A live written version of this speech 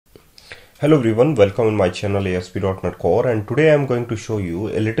Hello everyone, welcome in my channel ASP.NET Core, and today I am going to show you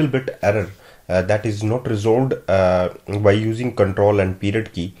a little bit error that is not resolved by using control and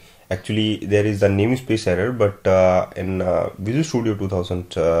period key. Actually there is a namespace error, but in Visual Studio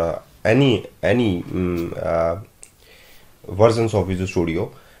 2000 any versions of Visual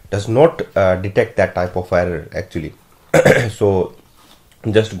Studio does not detect that type of error actually. So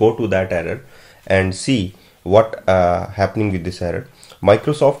just go to that error and see what happening with this error.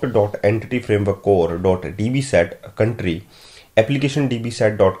 Microsoft.entityframework.core.dbset country application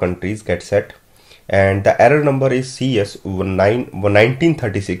dbset.countries get set, and the error number is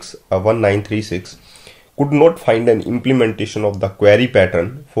CS1936 could not find an implementation of the query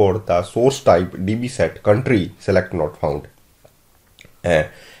pattern for the source type DbSet country select not found.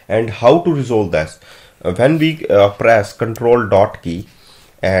 And how to resolve this? When we press control dot key,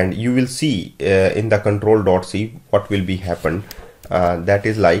 and you will see in the control dot C what will be happen. That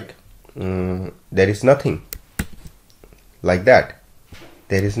is like there is nothing, like that.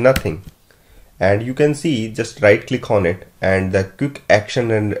 There is nothing, and you can see, just right click on it, and the quick action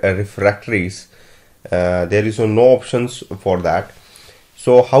and refractories, there is no options for that.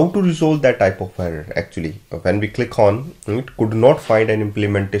 So how to resolve that type of error? Actually, when we click on it, could not find an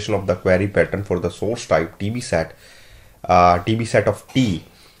implementation of the query pattern for the source type DbSet of T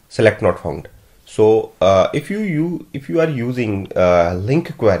select not found. So if you are using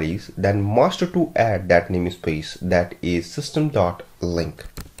link queries, then must to add that namespace, that is system.link,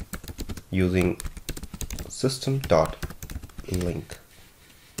 using system.link.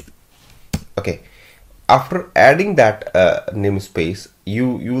 Okay, after adding that namespace,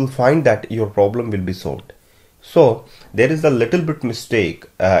 you will find that your problem will be solved. So there is a little bit mistake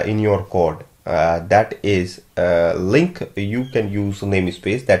in your code. That is link, you can use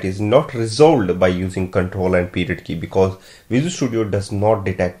namespace, that is not resolved by using control and period key, because Visual Studio does not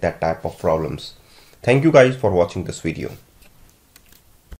detect that type of problems. Thank you guys for watching this video.